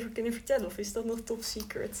nog wat over kunnen vertellen of is dat nog top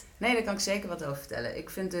secret? Nee, daar kan ik zeker wat over vertellen. Ik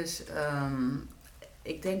vind dus,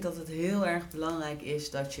 ik denk dat het heel erg belangrijk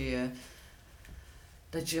is dat je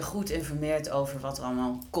je goed informeert over wat er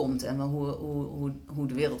allemaal komt en hoe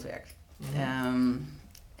de wereld werkt. Mm-hmm.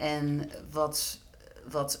 En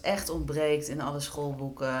wat echt ontbreekt in alle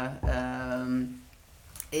schoolboeken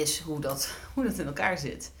is hoe dat in elkaar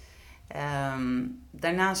zit.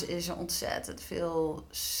 Daarnaast is er ontzettend veel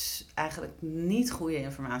eigenlijk niet goede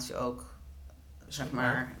informatie ook, zeg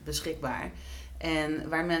maar, beschikbaar. En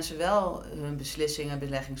waar mensen wel hun beslissingen,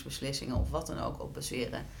 beleggingsbeslissingen of wat dan ook op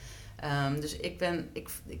baseren. Dus ik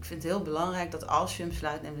vind het heel belangrijk dat als je een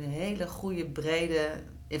besluit neemt, een hele goede, brede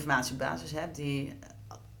informatiebasis hebt die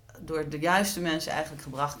door de juiste mensen eigenlijk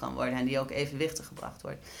gebracht kan worden en die ook evenwichtig gebracht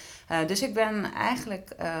wordt. Dus ik ben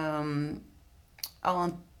eigenlijk al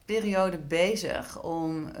een periode bezig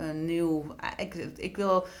om een nieuw... Ik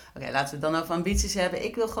wil... Oké, laten we het dan over ambities hebben.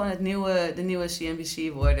 Ik wil gewoon de nieuwe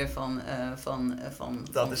CNBC worden van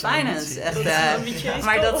finance. Echt,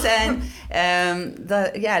 maar dat zijn...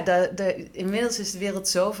 inmiddels is de wereld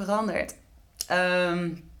zo veranderd.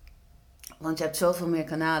 Want je hebt zoveel meer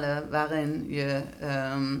kanalen waarin je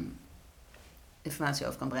informatie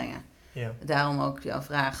over kan brengen. Ja. Daarom ook jouw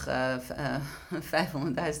vraag,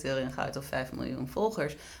 500.000 euro in goud of 5 miljoen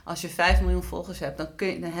volgers. Als je 5 miljoen volgers hebt, dan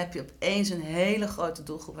heb je opeens een hele grote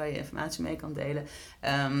doelgroep waar je informatie mee kan delen.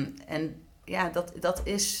 En ja, dat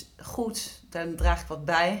is goed. Daar draag ik wat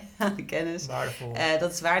bij aan de kennis. Waardevol.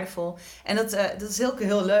 Dat is waardevol. En dat is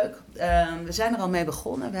heel leuk. We zijn er al mee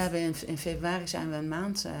begonnen. We hebben in februari zijn we een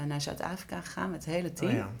maand naar Zuid-Afrika gegaan met het hele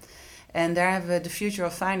team. Oh ja. En daar hebben we de Future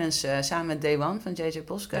of Finance samen met Day One van J.J.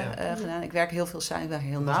 Poske gedaan. Ik werk heel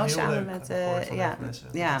nauw samen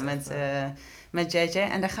met J.J.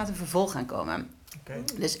 En daar gaat een vervolg aan komen. Okay.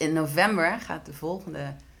 Dus in november gaat de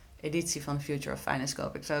volgende editie van de Future of Finance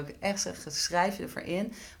kopen. Ik zou ook echt zeggen, schrijf je ervoor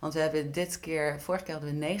in. Want we hebben vorige keer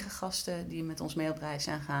hadden we 9 gasten die met ons mee op reis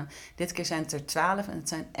zijn gaan. Dit keer zijn het er 12 en het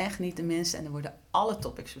zijn echt niet de minste. En er worden alle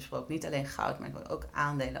topics besproken. Niet alleen goud, maar er worden ook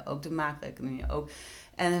aandelen, ook de macro-economie, ook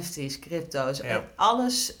NFT's, crypto's. Ja.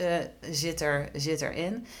 Alles zit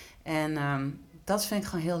erin. En dat vind ik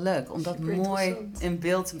gewoon heel leuk. Om dat mooi in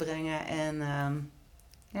beeld te brengen. En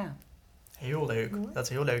Heel leuk. Dat is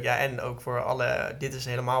heel leuk. Ja, en ook dit is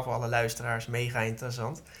helemaal voor alle luisteraars mega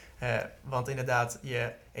interessant. Want inderdaad,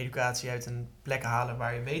 je educatie uit een plek halen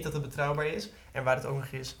waar je weet dat het betrouwbaar is. En waar het ook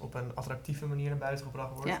nog eens op een attractieve manier naar buiten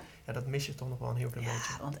gebracht wordt. Ja, dat mis je toch nog wel een heel klein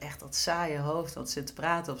beetje. Want echt dat saaie hoofd wat zit te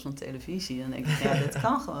praten op zo'n televisie. Dan denk ik, dit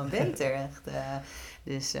kan gewoon beter. Echt.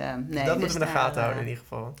 Dat moeten we in de gaten houden in ieder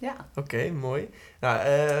geval. Ja. Oké, mooi.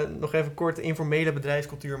 Nou, nog even kort informele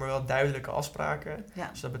bedrijfscultuur, maar wel duidelijke afspraken. Ja.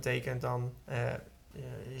 Dus dat betekent dan,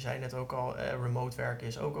 je zei net ook al, remote werken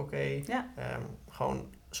is ook oké. Ja. Gewoon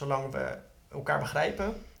zolang we elkaar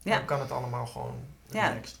begrijpen, dan kan het allemaal gewoon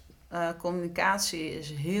relaxed. Communicatie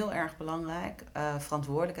is heel erg belangrijk.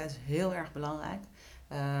 Verantwoordelijkheid is heel erg belangrijk.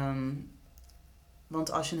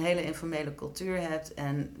 Want als je een hele informele cultuur hebt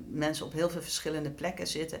en mensen op heel veel verschillende plekken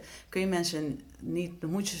zitten, kun je mensen niet, dan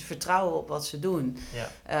moet je ze vertrouwen op wat ze doen.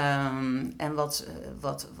 Ja. En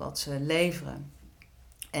wat ze leveren.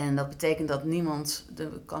 En dat betekent dat er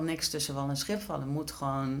kan niks tussen wal en schip vallen. Moet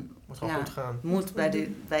gewoon goed gaan. Moet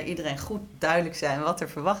bij iedereen goed duidelijk zijn wat er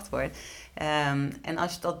verwacht wordt. En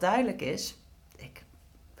als dat duidelijk is, ik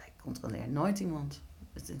controleer nooit iemand.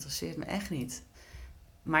 Het interesseert me echt niet.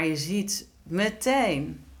 Maar je ziet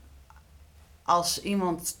meteen, als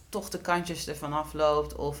iemand toch de kantjes ervan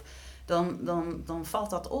afloopt, of dan valt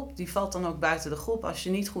dat op. Die valt dan ook buiten de groep als je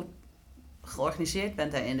niet goed georganiseerd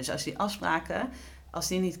bent daarin. Dus als die afspraken, als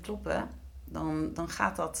die niet kloppen, dan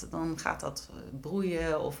gaat dat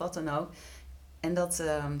broeien of wat dan ook. En dat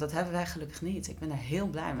hebben wij gelukkig niet. Ik ben daar heel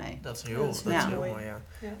blij mee. Dat is heel mooi, ja.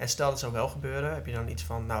 En stel dat zou wel gebeuren, heb je dan iets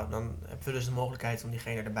van, dan hebben we dus de mogelijkheid om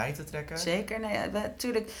diegene erbij te trekken? Zeker,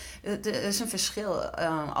 natuurlijk. Er is een verschil.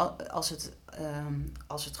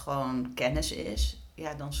 Als het gewoon kennis is,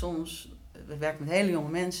 ja, dan soms, we werken met hele jonge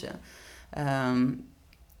mensen.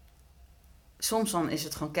 Soms dan is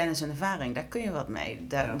het gewoon kennis en ervaring. Daar kun je wat mee.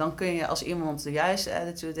 Dan kun je, als iemand de juiste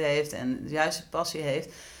attitude heeft en de juiste passie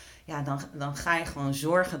heeft, ja, dan ga je gewoon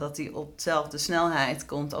zorgen dat hij op dezelfde snelheid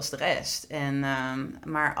komt als de rest.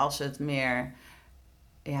 Maar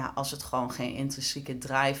als het gewoon geen intrinsieke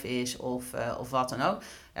drive is of wat dan ook,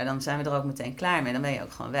 ja, dan zijn we er ook meteen klaar mee. Dan ben je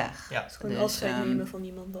ook gewoon weg. Ja. Dus gewoon afscheid nemen van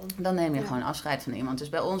iemand dan. Dan neem je gewoon afscheid van iemand. Dus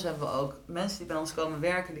bij ons hebben we ook mensen die bij ons komen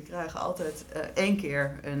werken, die krijgen altijd 1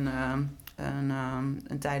 keer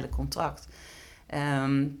een tijdelijk contract.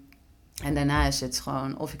 En daarna is het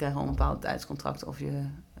gewoon, of je krijgt een bepaald tijdscontract of je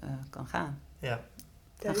kan gaan. Ja.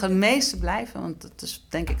 Dan gaan de meeste blijven, want het is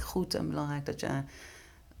denk ik goed en belangrijk dat je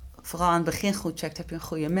vooral aan het begin goed checkt, heb je een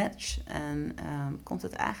goede match. En komt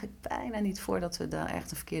het eigenlijk bijna niet voor dat we daar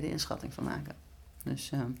echt een verkeerde inschatting van maken.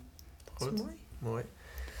 Dus goed. Dat is Mooi.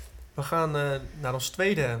 We gaan naar ons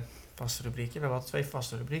tweede vaste rubriekje. We hebben al 2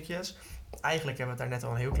 vaste rubriekjes. Eigenlijk hebben we het daar net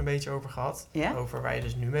al een heel klein beetje over gehad. Ja? Over waar je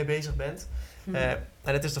dus nu mee bezig bent. En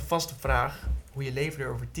het is de vaste vraag hoe je leven er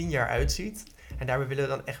over 10 jaar uitziet. En daarbij willen we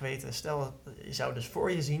dan echt weten, stel je zou dus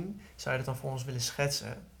voor je zien, zou je dat dan voor ons willen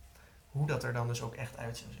schetsen, hoe dat er dan dus ook echt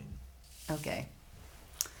uit zou zien? Oké.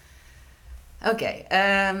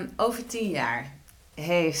 Over 10 jaar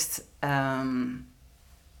heeft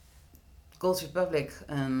Gold Republic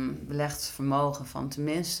een belegd vermogen van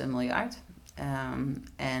tenminste 1 miljard.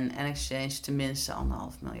 En NXchange tenminste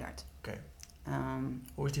 1,5 miljard. Oké.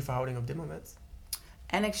 Hoe is die verhouding op dit moment?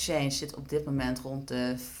 NXchange zit op dit moment rond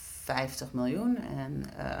de 50 miljoen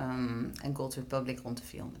en Gold Republic rond de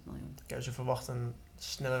 400 miljoen. Okay, dus je verwacht een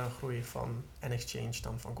snellere groei van NXchange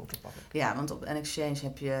dan van Gold Republic? Ja, want op NXchange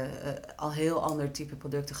heb je al heel ander type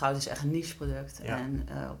producten. Goud is echt een niche product. Ja. En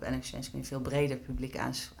op NXchange kun je veel breder publiek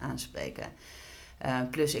aanspreken.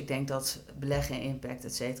 Plus ik denk dat beleggen in impact,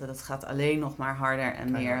 et cetera, dat gaat alleen nog maar harder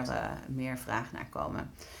en meer vraag naar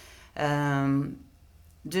komen.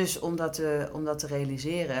 Dus om dat te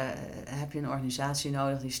realiseren heb je een organisatie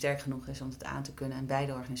nodig die sterk genoeg is om het aan te kunnen. En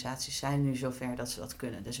beide organisaties zijn nu zover dat ze dat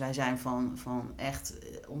kunnen. Dus wij zijn van echt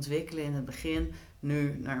ontwikkelen in het begin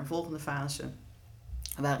nu naar een volgende fase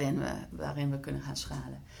waarin we kunnen gaan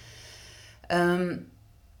schalen.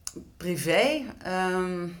 Privé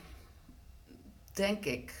denk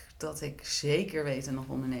ik dat ik zeker weten nog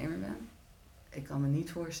ondernemer ben. Ik kan me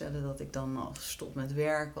niet voorstellen dat ik dan al stop met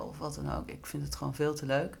werken of wat dan ook. Ik vind het gewoon veel te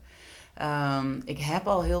leuk. Ik heb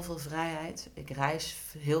al heel veel vrijheid. Ik reis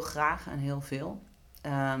heel graag en heel veel.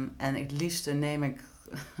 En het liefste neem ik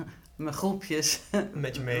mijn groepjes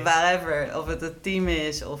met je mee. Wherever. Of het team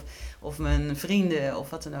is of mijn vrienden of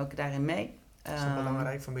wat dan ook daarin mee. Is dat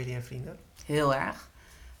belangrijk, familie en vrienden? Heel erg.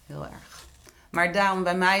 Maar daarom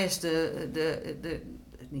bij mij is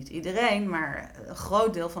niet iedereen, maar een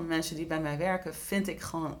groot deel van de mensen die bij mij werken, vind ik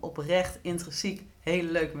gewoon oprecht, intrinsiek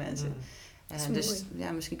hele leuke mensen. Dus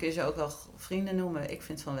ja, misschien kun je ze ook wel vrienden noemen. Ik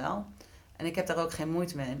vind van wel. En ik heb daar ook geen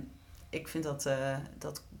moeite mee. Ik vind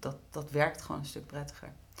dat werkt gewoon een stuk prettiger.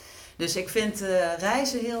 Dus ik vind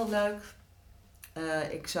reizen heel leuk.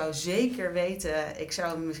 Ik zou zeker weten, ik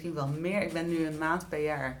zou misschien wel meer. Ik ben nu 1 maand per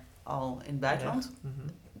jaar al in het buitenland. Ja. Mm-hmm.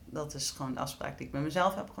 Dat is gewoon de afspraak die ik met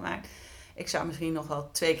mezelf heb gemaakt. Ik zou misschien nog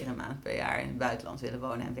wel 2 keer 1 maand per jaar in het buitenland willen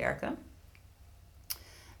wonen en werken.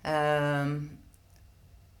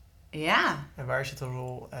 Ja. En waar zit de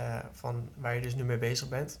rol van waar je dus nu mee bezig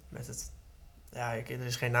bent? Met het, er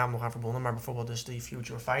is geen naam nog aan verbonden, maar bijvoorbeeld dus die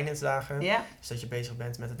Future Finance dagen. Ja. Dus dat je bezig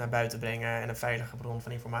bent met het naar buiten brengen en een veilige bron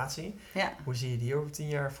van informatie. Ja. Hoe zie je die over 10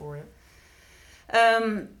 jaar voor je?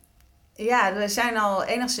 We zijn al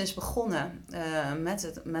enigszins begonnen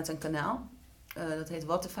met een kanaal. Dat heet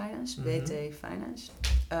What the Finance, BT Finance.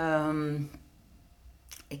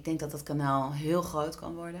 ik denk dat dat kanaal heel groot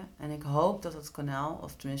kan worden. En ik hoop dat het kanaal,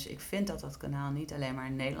 of tenminste ik vind dat dat kanaal niet alleen maar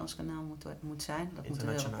een Nederlands kanaal moet zijn. Dat moet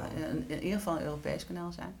in ieder geval een Europees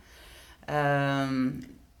kanaal zijn.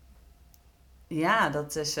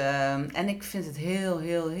 Dat is... en ik vind het heel,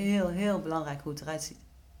 heel, heel, heel belangrijk hoe het eruit ziet.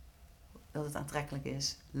 Dat het aantrekkelijk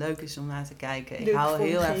is. Leuk is om naar te kijken. Ik hou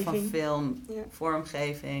heel erg van film,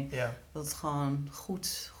 vormgeving. Ja. Dat het gewoon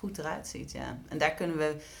goed eruit ziet, ja. En daar kunnen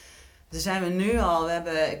we... Daar zijn we nu al. We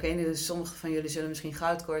hebben, ik weet niet, sommigen van jullie zullen misschien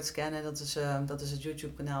Goudkoorts kennen. Dat is het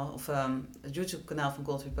YouTube-kanaal. Of het YouTube-kanaal van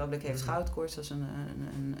Gold Republic heeft Goudkoorts. Dat is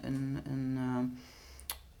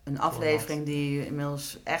een aflevering die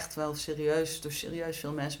inmiddels echt wel door serieus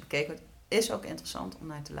veel mensen bekeken wordt. Is ook interessant om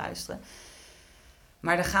naar te luisteren.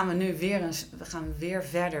 Maar dan gaan we nu weer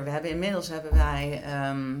verder. Inmiddels hebben wij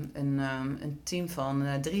een team van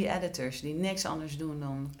 3 editors die niks anders doen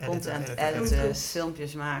dan content editen,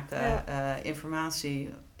 filmpjes maken,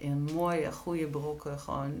 informatie in mooie, goede brokken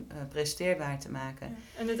gewoon presenteerbaar te maken.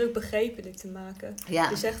 Ja. En het ook begrijpelijk te maken. Ja.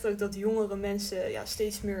 Je zegt ook dat jongere mensen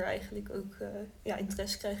steeds meer eigenlijk ook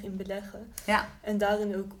interesse krijgen in beleggen. Ja. En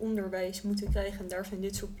daarin ook onderwijs moeten krijgen. En daar zijn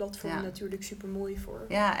dit soort platformen natuurlijk super mooi voor.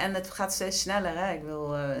 Ja, en het gaat steeds sneller. Hè? Ik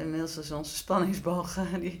wil, inmiddels is onze spanningsboog,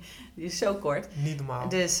 die is zo kort. Niet normaal.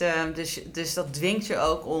 Dus dat dwingt je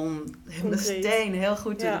ook om meteen heel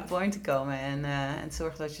goed to the point te komen. En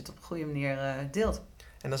zorg dat je het op een goede manier deelt.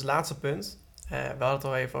 En als laatste punt, we hadden het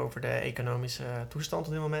al even over de economische toestand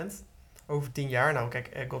op dit moment. Over 10 jaar, nou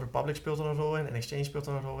kijk, Gold Republic speelt er een rol in, NXchange speelt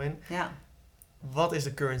er een rol in. Ja. Wat is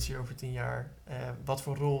de currency over 10 jaar? Wat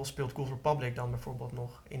voor rol speelt Gold Republic dan bijvoorbeeld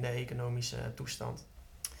nog in de economische toestand?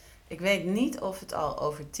 Ik weet niet of het al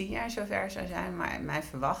over 10 jaar zover zou zijn, maar mijn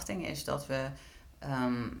verwachting is dat we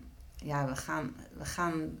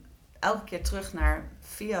gaan elke keer terug naar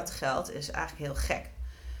fiat geld is eigenlijk heel gek.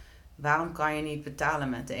 Waarom kan je niet betalen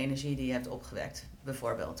met de energie die je hebt opgewekt,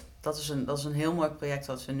 bijvoorbeeld? Dat is een heel mooi project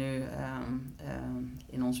wat we nu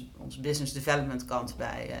in ons business development kant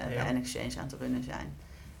bij NXchange aan het runnen zijn.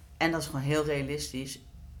 En dat is gewoon heel realistisch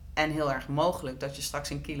en heel erg mogelijk dat je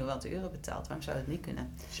straks in kilowattuur betaalt. Waarom zou dat niet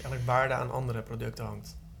kunnen? Dus je eigenlijk waarde aan andere producten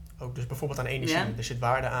hangt. Ook dus bijvoorbeeld aan energie. Ja. Er zit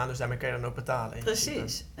waarde aan, dus daarmee kan je dan ook betalen.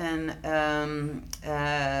 Precies. En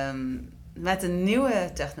met een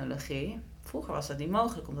nieuwe technologie... Vroeger was dat niet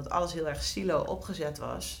mogelijk, omdat alles heel erg silo opgezet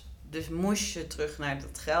was. Dus moest je terug naar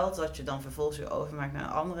dat geld, dat je dan vervolgens weer overmaakt naar een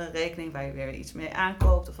andere rekening, waar je weer iets mee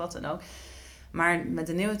aankoopt of wat dan ook. Maar met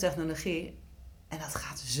de nieuwe technologie, en dat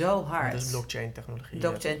gaat zo hard. Dus blockchain-technologie.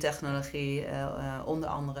 Blockchain-technologie, onder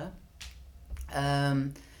andere.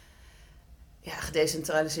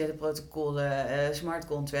 Gedecentraliseerde protocollen, smart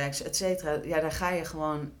contracts, et cetera. Ja, daar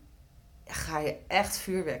ga je echt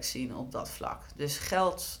vuurwerk zien op dat vlak. Dus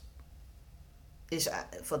geld is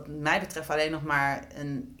wat mij betreft alleen nog maar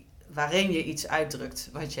waarin je iets uitdrukt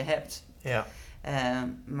wat je hebt. Ja.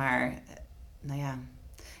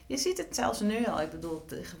 Je ziet het zelfs nu al. Ik bedoel,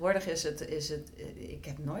 tegenwoordig is het ik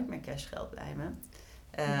heb nooit meer cashgeld bij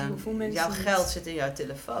me. Jouw geld zit in jouw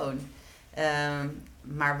telefoon.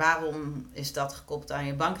 Maar waarom is dat gekoppeld aan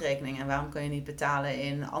je bankrekening en waarom kun je niet betalen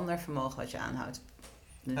in ander vermogen wat je aanhoudt?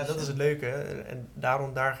 Dus, ja, dat is het leuke. En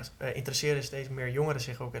daarom interesseren steeds meer jongeren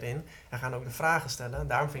zich ook erin. En gaan ook de vragen stellen.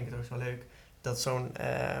 Daarom vind ik het ook zo leuk dat zo'n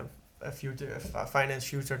Finance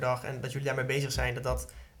Future dag en dat jullie daarmee bezig zijn.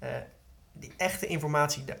 Dat die echte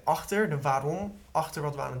informatie erachter, de waarom, achter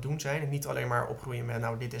wat we aan het doen zijn. En niet alleen maar opgroeien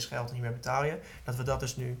met dit is geld en hiermee betaal je. Dat we dat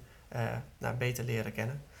dus nu beter leren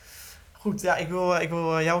kennen. Goed, ja, ik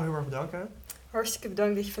wil jou heel erg bedanken. Hartstikke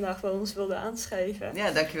bedankt dat je vandaag bij ons wilde aanschrijven.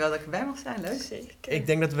 Ja, dankjewel dat ik erbij mocht zijn. Leuk. Zeker. Ik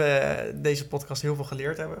denk dat we deze podcast heel veel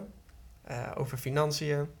geleerd hebben. Over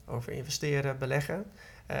financiën, over investeren, beleggen.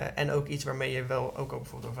 En ook iets waarmee je wel, ook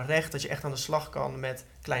bijvoorbeeld over recht, dat je echt aan de slag kan met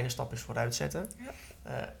kleine stapjes vooruitzetten. Ja.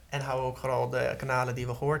 En hou ook vooral de kanalen die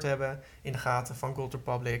we gehoord hebben in de gaten van Gold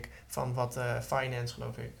Republic, van wat finance,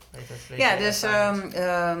 geloof ik. Ja, dus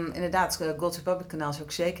inderdaad, Gold Republic kanaal is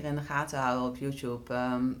ook zeker in de gaten houden op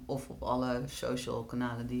YouTube of op alle social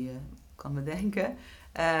kanalen die je kan bedenken.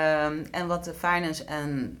 En wat de finance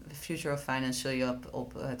en Future of Finance zul je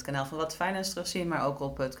op het kanaal van Wat Finance terugzien, maar ook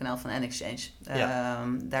op het kanaal van NXchange.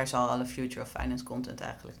 Daar zal alle Future of Finance content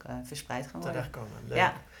eigenlijk verspreid gaan worden. Terechtkomen, leuk.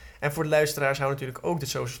 Ja. En voor de luisteraars hou natuurlijk ook de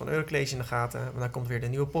socials van EuroCollege in de gaten. Want dan komt weer de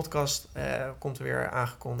nieuwe podcast komt weer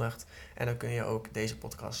aangekondigd. En dan kun je ook deze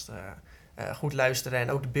podcast goed luisteren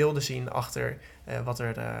en ook de beelden zien achter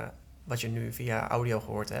wat je nu via audio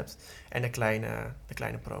gehoord hebt. En de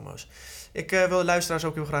kleine promo's. Ik wil de luisteraars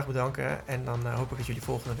ook heel graag bedanken. En dan hoop ik dat jullie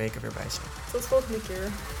volgende week er weer bij zijn. Tot volgende keer.